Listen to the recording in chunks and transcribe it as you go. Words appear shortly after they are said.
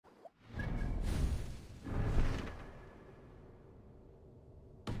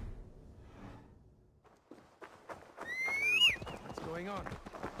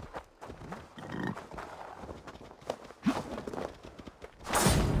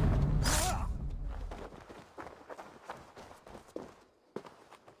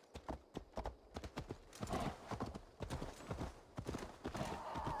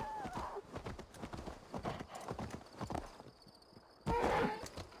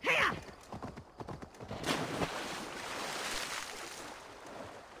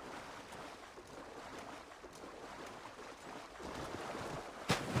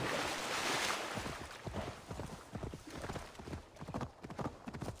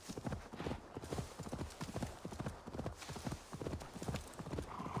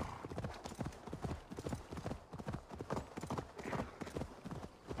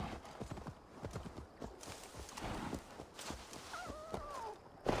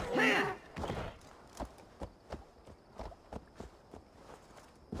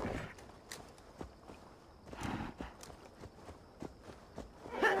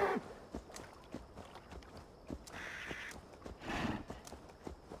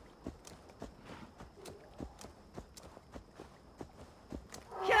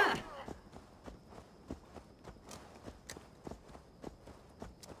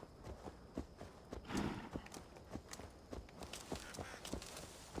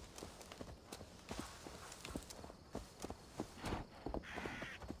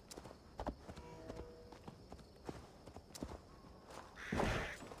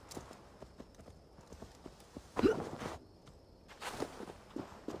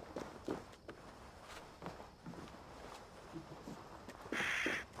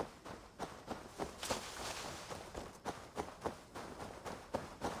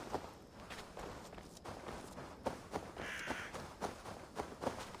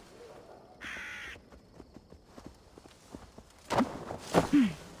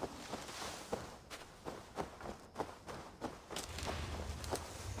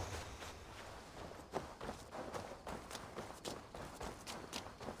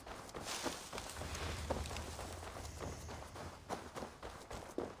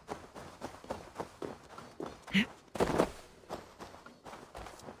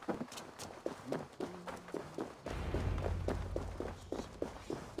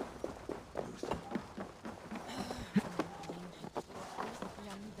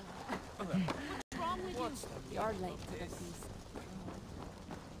You're late to the feast.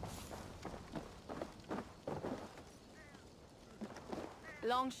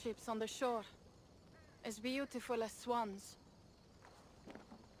 Longships on the shore. As beautiful as swans.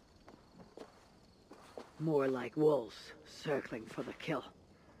 More like wolves, circling for the kill.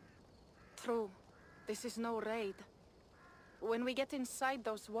 True. This is no raid. When we get inside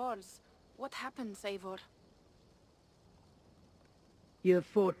those walls, what happens, Eivor? You have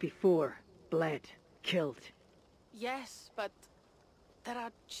fought before, bled, killed. Yes, but there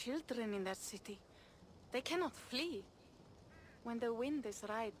are children in that city. They cannot flee. When the wind is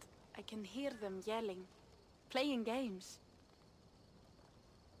right, I can hear them yelling, playing games.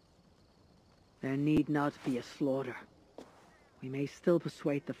 There need not be a slaughter. We may still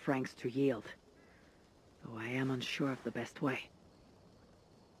persuade the Franks to yield, though I am unsure of the best way.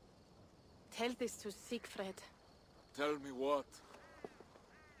 Tell this to Siegfried. Tell me what?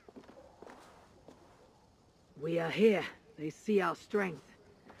 We are here. They see our strength.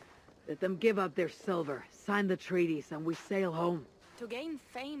 Let them give up their silver, sign the treaties, and we sail home. To gain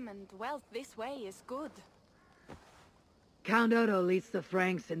fame and wealth this way is good. Count Otto leads the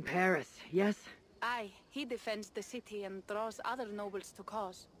Franks in Paris, yes? Aye, he defends the city and draws other nobles to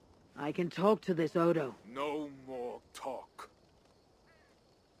cause. I can talk to this Odo. No more talk.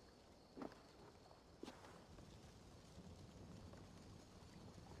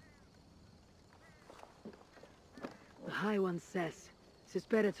 The High One says, 'tis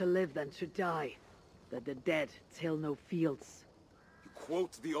better to live than to die, that the dead till no fields. You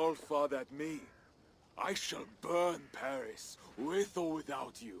quote the Allfather at me. I shall burn Paris, with or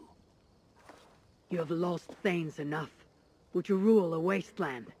without you. You have lost Thanes enough. Would you rule a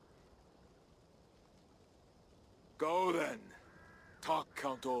wasteland? Go then. Talk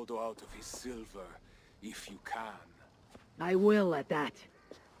Count Odo out of his silver, if you can. I will at that.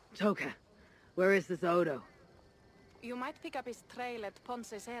 Toka, where is this Odo? You might pick up his trail at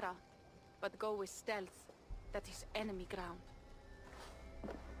Poncesera, but go with stealth. That is enemy ground.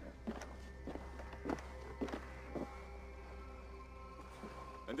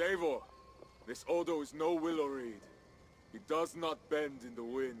 And Eivor, this Odo is no willow reed. He does not bend in the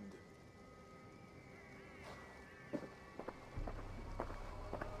wind.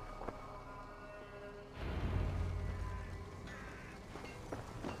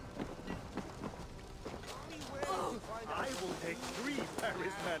 I will take 3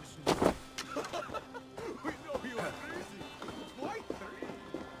 Paris mansions. We know you are crazy. Why 3?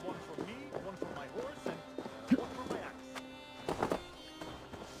 One for me, one for my horse, and one for my axe.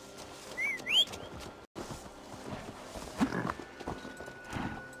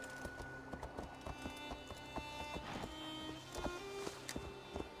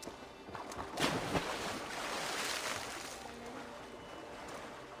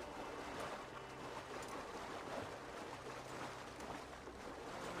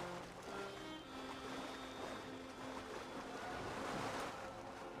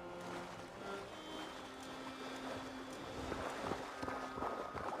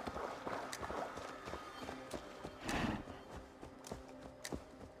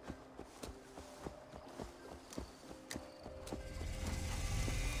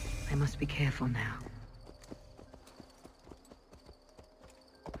 I must be careful now.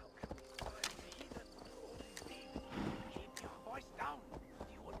 Keep your voice down.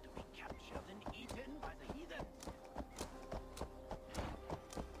 Do you want to be captured and eaten by the heathen?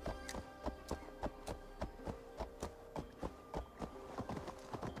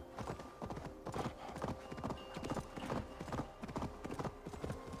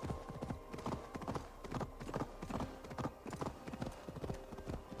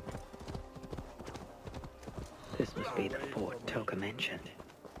 This must be the fort Toka mentioned.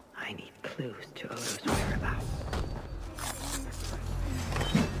 I need clues to Odo's whereabouts.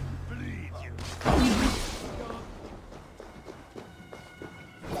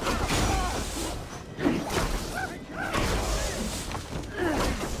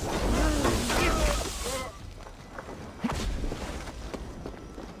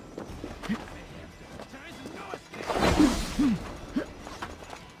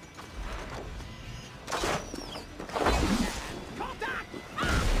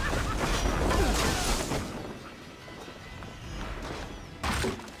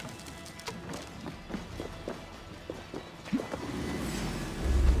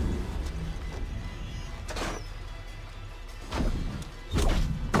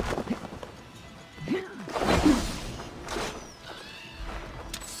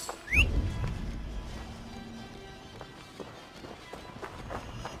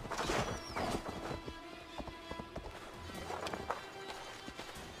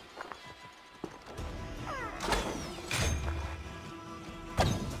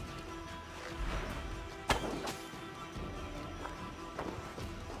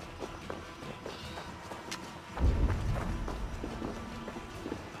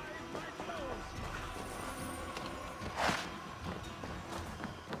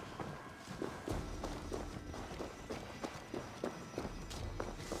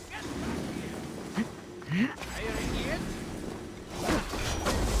 This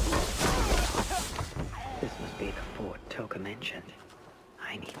must be the fort Toka mentioned.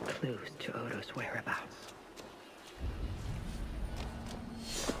 I need clues to Odo's whereabouts.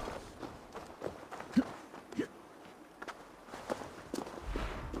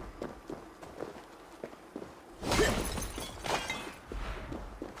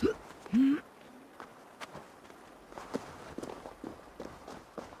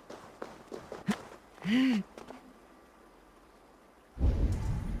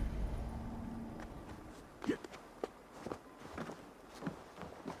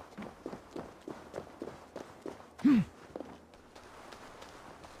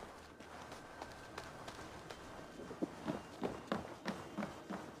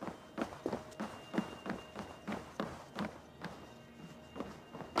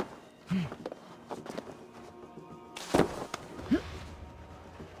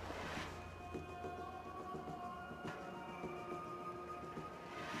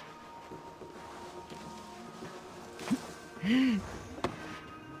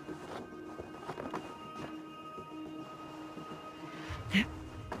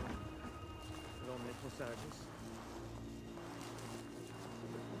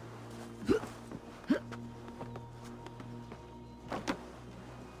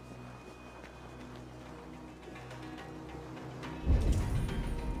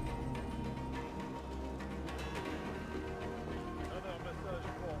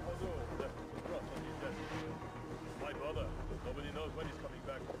 Nobody knows when he's coming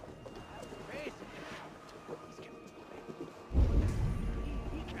back.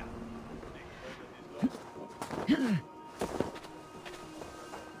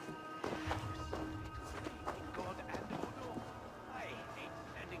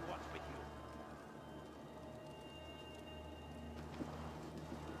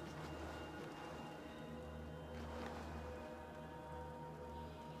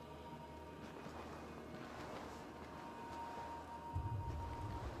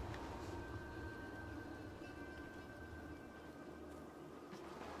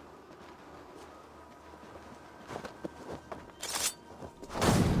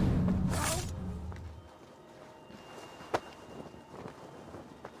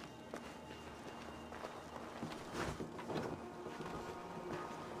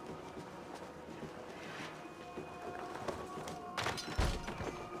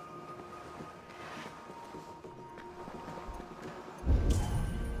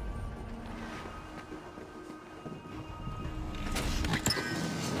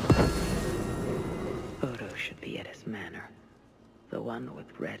 Odo should be at his manor. The one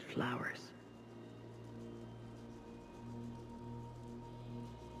with red flowers.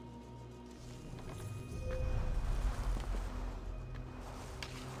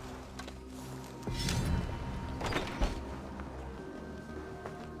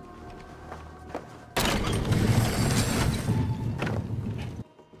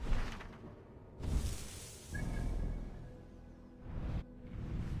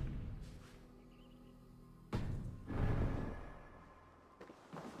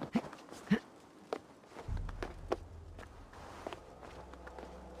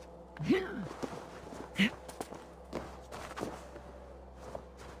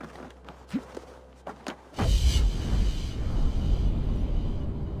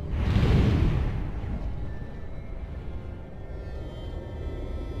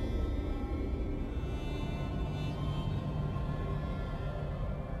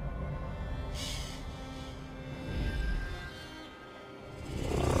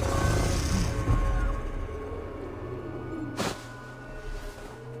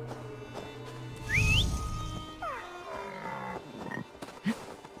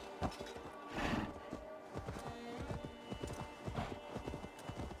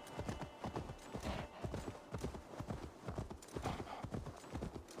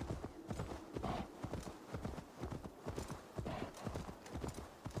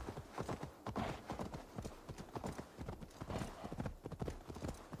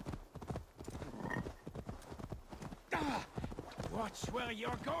 Watch where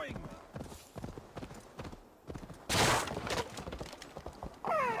you're going!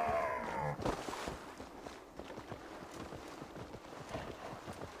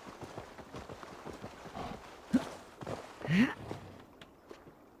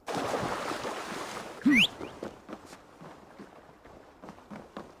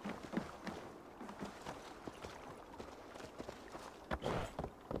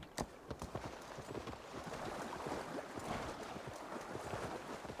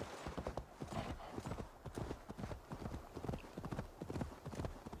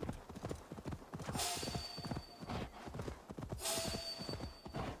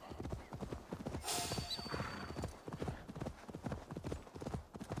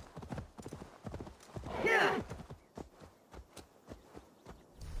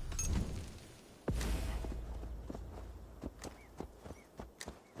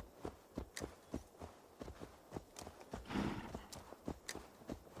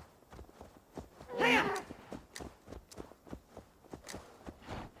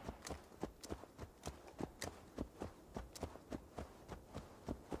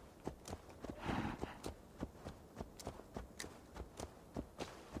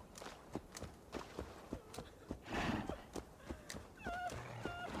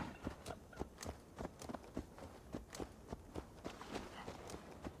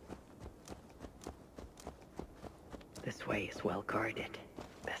 This way is well guarded.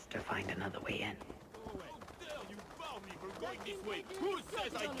 Best to find another way in. How dare you bar me from going this way? Who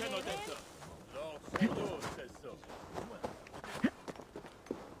says I cannot enter? Lord Shadow says so.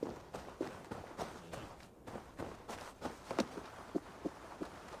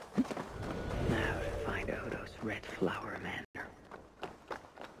 Now to find Odo's red flower manor.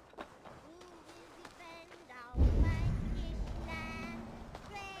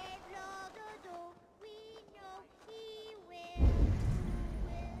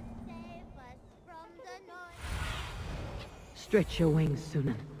 Stretch your wings,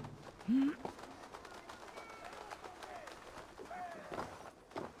 Sunan.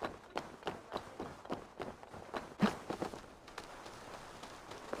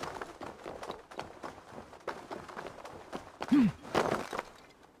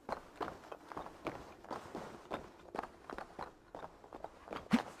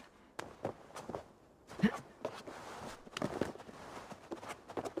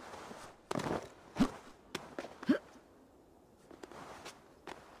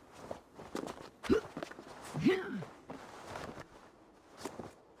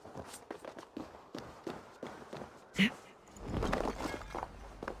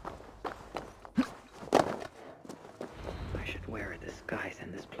 I should wear a disguise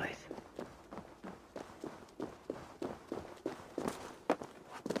in this place.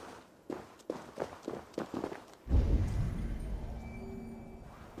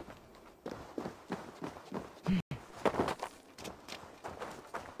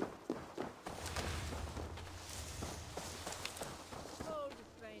 Oh, the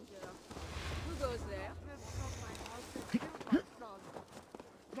stranger. Who goes there?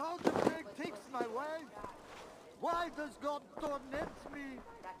 Now the plague takes my wife. Why does God torment me?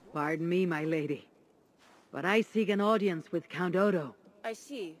 Pardon me, my lady, but I seek an audience with Count Odo. I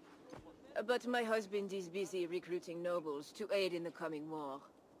see. But my husband is busy recruiting nobles to aid in the coming war.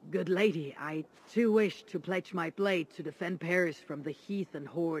 Good lady, I too wish to pledge my blade to defend Paris from the heath and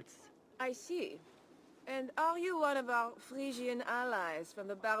hordes. I see. And are you one of our Frisian allies from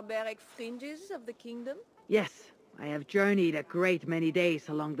the barbaric fringes of the kingdom? Yes, I have journeyed a great many days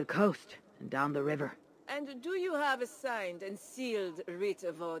along the coast and down the river. And do you have a signed and sealed writ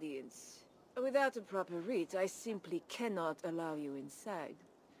of audience? Without a proper writ, I simply cannot allow you inside.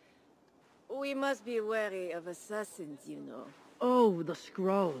 We must be wary of assassins, you know. Oh, the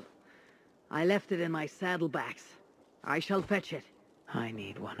scroll. I left it in my saddlebags. I shall fetch it. I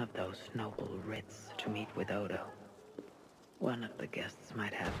need one of those noble writs to meet with Odo. One of the guests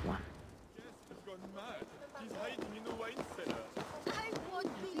might have one. Guest has gone mad. He's hiding in the wine cellar. I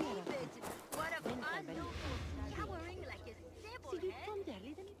won't believe it! What a unknown cowering like a saber head!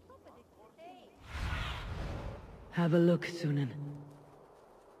 Have a look, Sunan.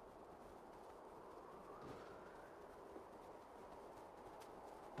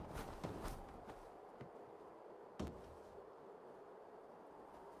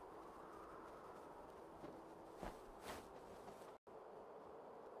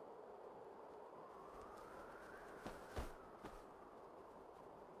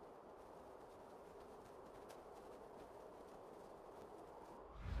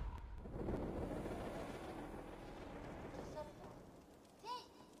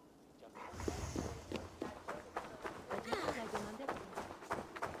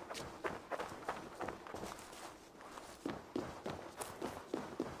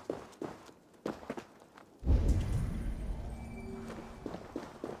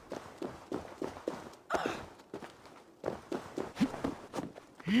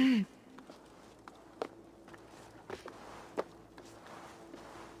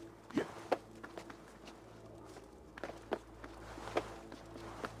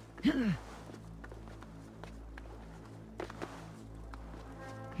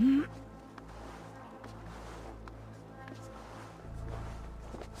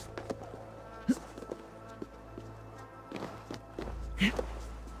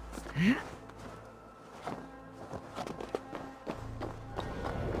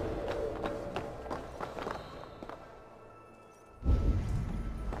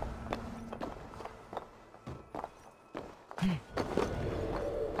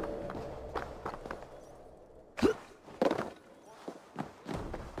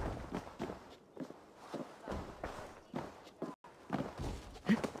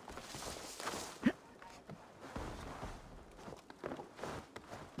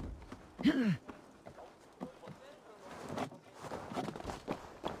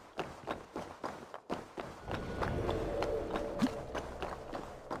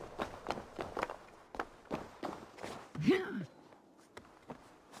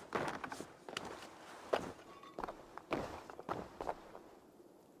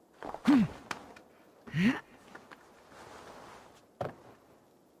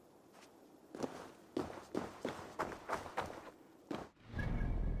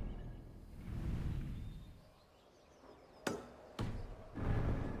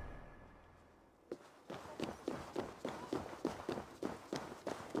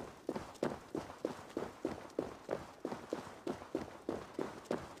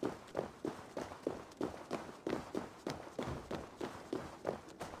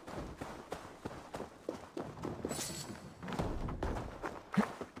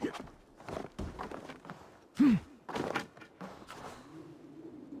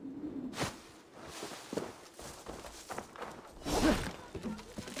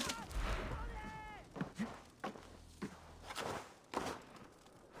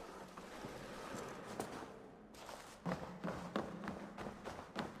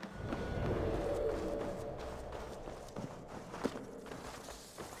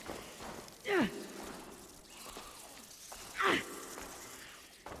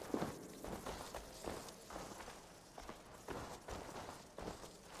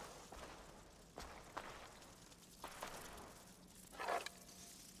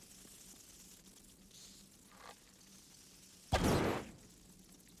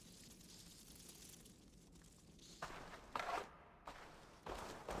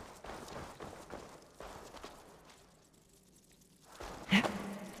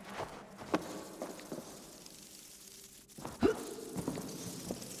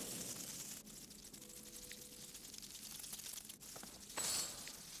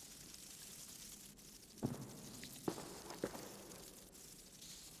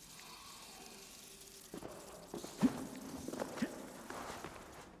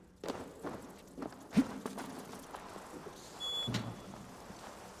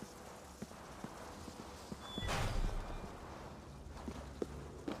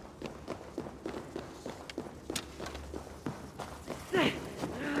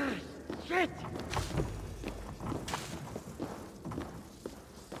 Shit!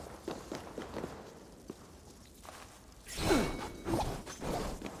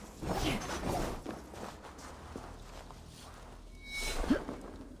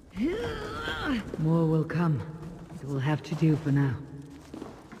 More will come. It will have to do for now.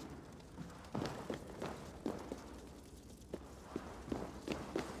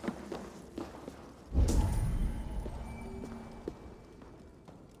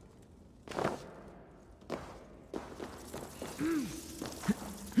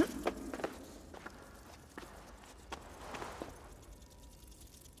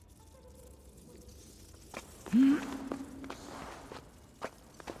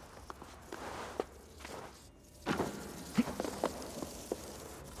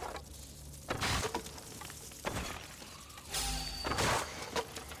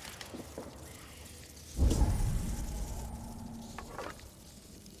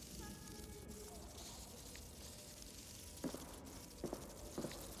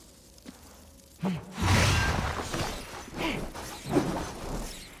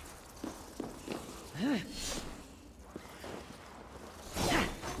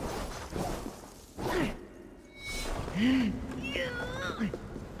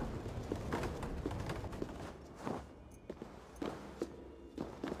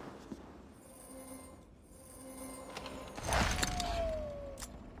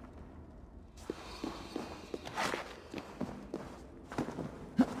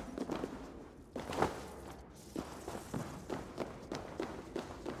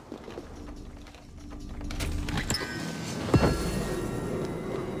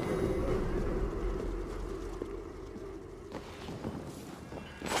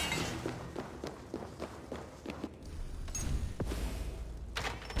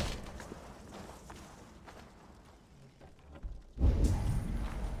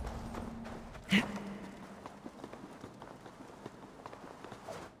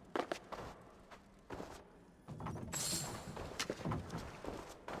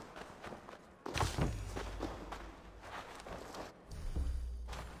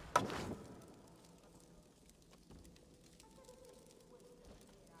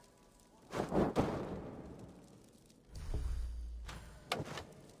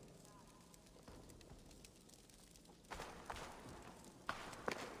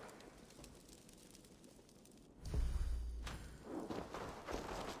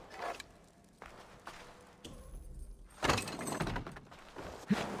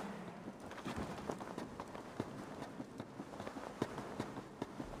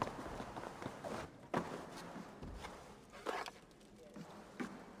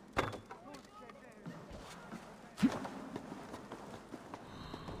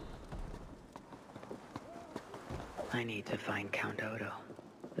 I need to find Count Odo.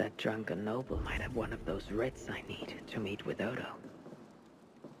 That drunken noble might have one of those writs I need to meet with Odo.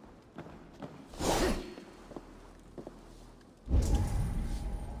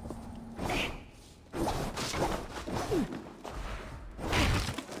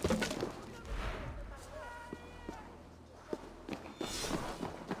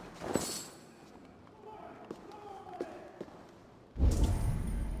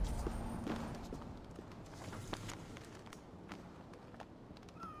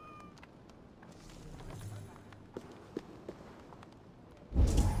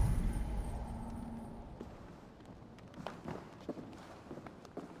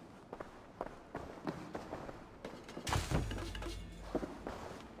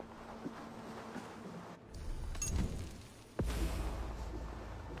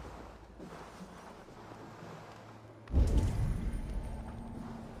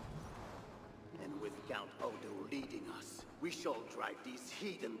 We shall drive these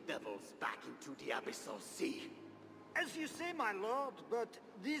heathen devils back into the abyssal sea. As you say, my lord, but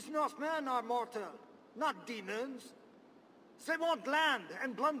these Northmen are mortal, not demons. They want land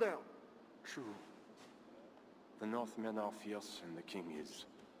and plunder. True. The Northmen are fierce, and the king is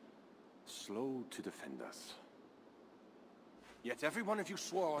slow to defend us. Yet every one of you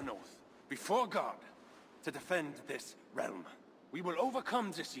swore an oath, before God, to defend this realm. We will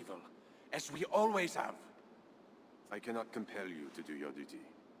overcome this evil, as we always have. I cannot compel you to do your duty.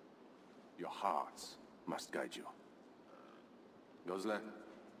 Your hearts must guide you. Gosling,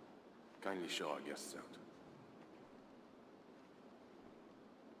 kindly show our guests out.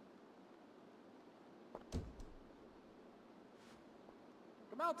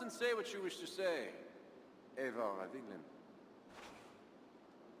 Come out and say what you wish to say, Eivor of England.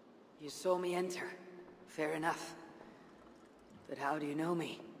 You saw me enter. Fair enough. But how do you know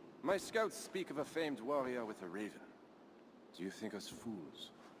me? My scouts speak of a famed warrior with a raven. Do you think us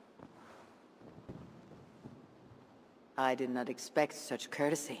fools? I did not expect such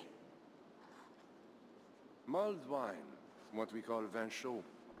courtesy. Mulled wine, what we call vin chaud.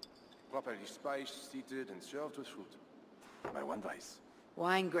 Properly spiced, seated, and served with fruit. My one vice.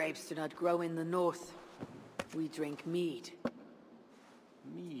 Wine grapes do not grow in the north. We drink mead.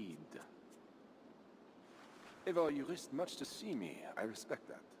 Mead. Eivor, you risked much to see me. I respect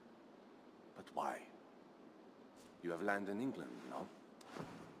that. But why? You have land in England, no?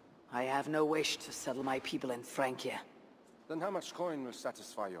 I have no wish to settle my people in Francia. Then how much coin will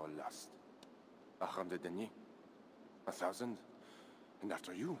satisfy your lust? 100 deniers? 1,000? And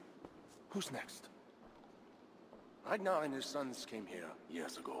after you, who's next? Ragnar and his sons came here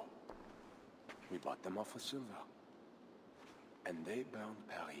years ago. We bought them off for silver. And they burned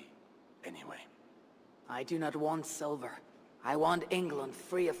Paris anyway. I do not want silver. I want England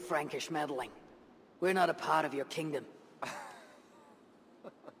free of Frankish meddling. We're not a part of your kingdom.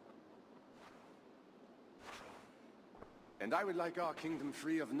 And I would like our kingdom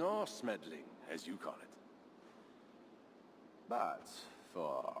free of Norse meddling, as you call it. But,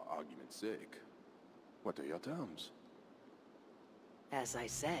 for argument's sake, what are your terms? As I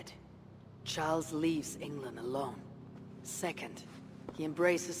said, Charles leaves England alone. Second, he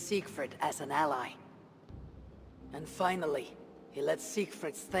embraces Siegfried as an ally. And finally, he lets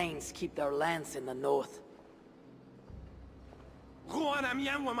Siegfried's thanes keep their lands in the north. Rouen and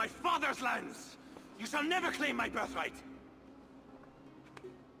Amiens were my father's lands! You shall never claim my birthright!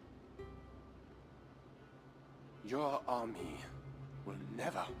 Your army will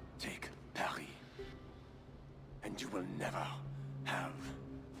never take Paris. And you will never have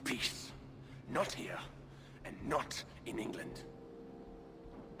peace. Not here, and not in England.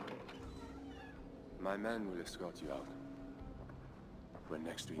 My men will escort you out. When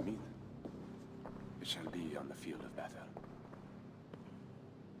next we meet, it shall be on the field of battle.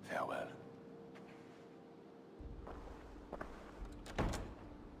 Farewell.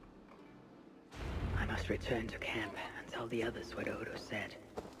 I must return to camp and tell the others what Odo said.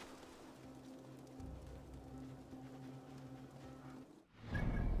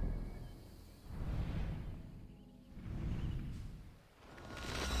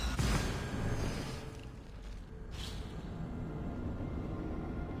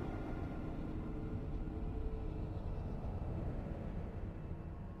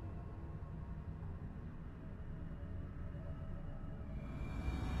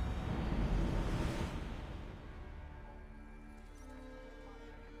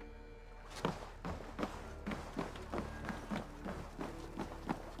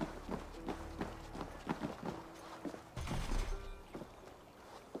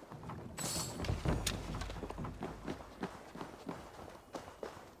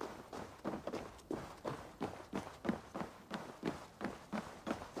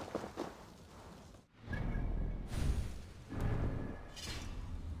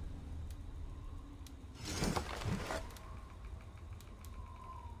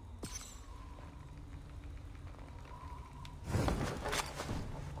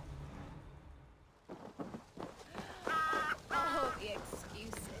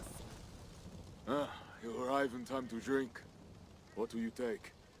 You arrive in time to drink. What do you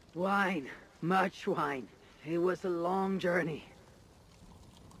take? Wine. Much wine. It was a long journey.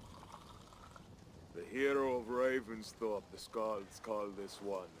 The hero of Ravensthorpe, the Skalds call this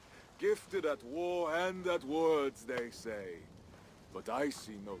one. Gifted at war and at words, they say. But I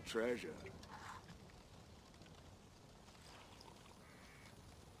see no treasure.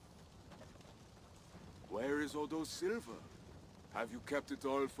 Where is Odo's silver? Have you kept it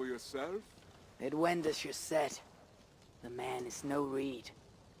all for yourself? It went as you said. The man is no reed.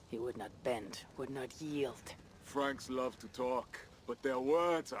 He would not bend, would not yield. Franks love to talk, but their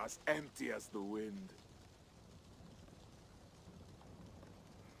words are as empty as the wind.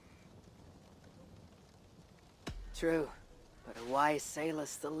 True, but a wise sailor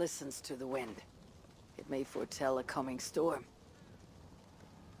still listens to the wind. It may foretell a coming storm.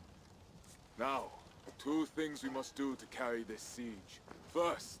 Now, 2 things we must do to carry this siege.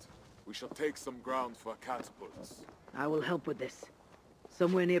 First, we shall take some ground for catapults. I will help with this.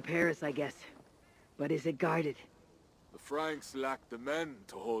 Somewhere near Paris, I guess. But is it guarded? The Franks lack the men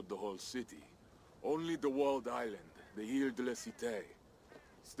to hold the whole city. Only the walled island, the Île de la Cité.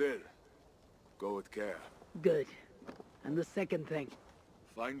 Still, go with care. Good. And the second thing?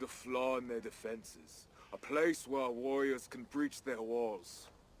 Find a flaw in their defenses. A place where our warriors can breach their walls.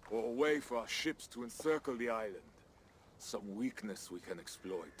 Or a way for our ships to encircle the island. Some weakness we can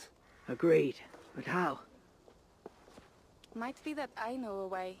exploit. Agreed. But how? Might be that I know a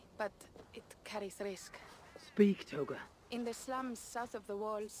way, but it carries risk. Speak, Toga. In the slums south of the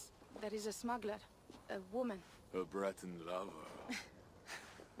walls, there is a smuggler. A woman. A Breton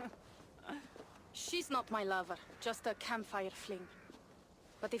lover. She's not my lover, just a campfire fling.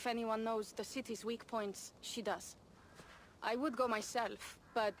 But if anyone knows the city's weak points, she does. I would go myself,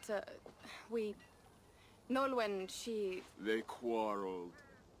 but Nolwenn, she... They quarreled.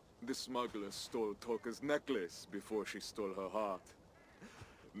 The smuggler stole Toka's necklace before she stole her heart.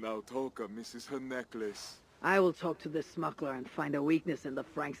 Now Toka misses her necklace. I will talk to this smuggler and find a weakness in the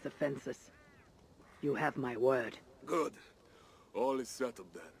Franks' defenses. You have my word. Good. All is settled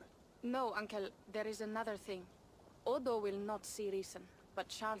then. No, Uncle, there is another thing. Odo will not see reason, but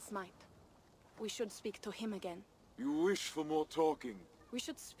Charles might. We should speak to him again. You wish for more talking? We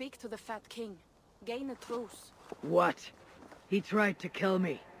should speak to the Fat King. Gain a truce. What? He tried to kill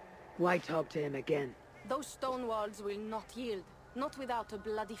me. Why talk to him again? Those stone walls will not yield. Not without a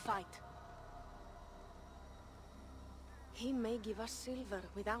bloody fight. He may give us silver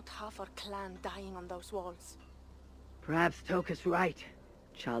without half our clan dying on those walls. Perhaps Toka's right.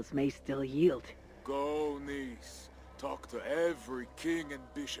 Charles may still yield. Go, niece. Talk to every king and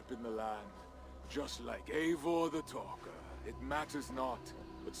bishop in the land. Just like Eivor the Talker. It matters not,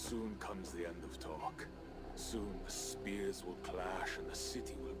 but soon comes the end of talk. Soon the spears will clash and the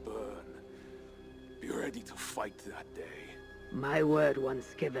city will burn. Be ready to fight that day. My word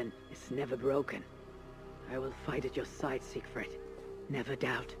once given is never broken. I will fight at your side, Siegfried. Never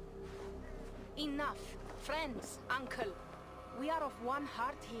doubt. Enough. Friends, uncle. We are of one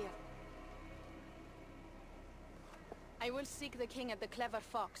heart here. I will seek the king at the Clever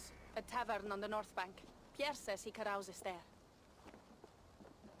Fox, a tavern on the north bank. Pierre says he carouses there.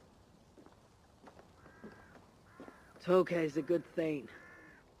 Toka is a good thane.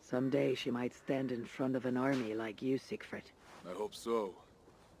 Someday she might stand in front of an army like you, Siegfried. I hope so.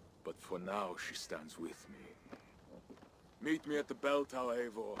 But for now, she stands with me. Meet me at the bell tower,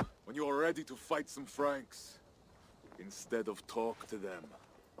 Eivor, when you are ready to fight some Franks. Instead of talk to them.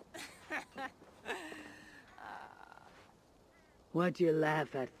 What do you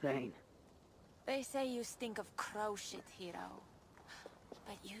laugh at, Thane? They say you stink of crow shit, hero.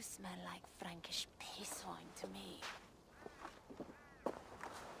 But you smell like Frankish piss wine to me.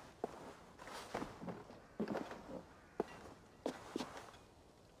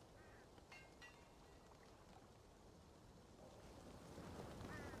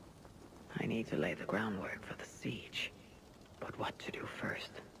 I need to lay the groundwork for the siege.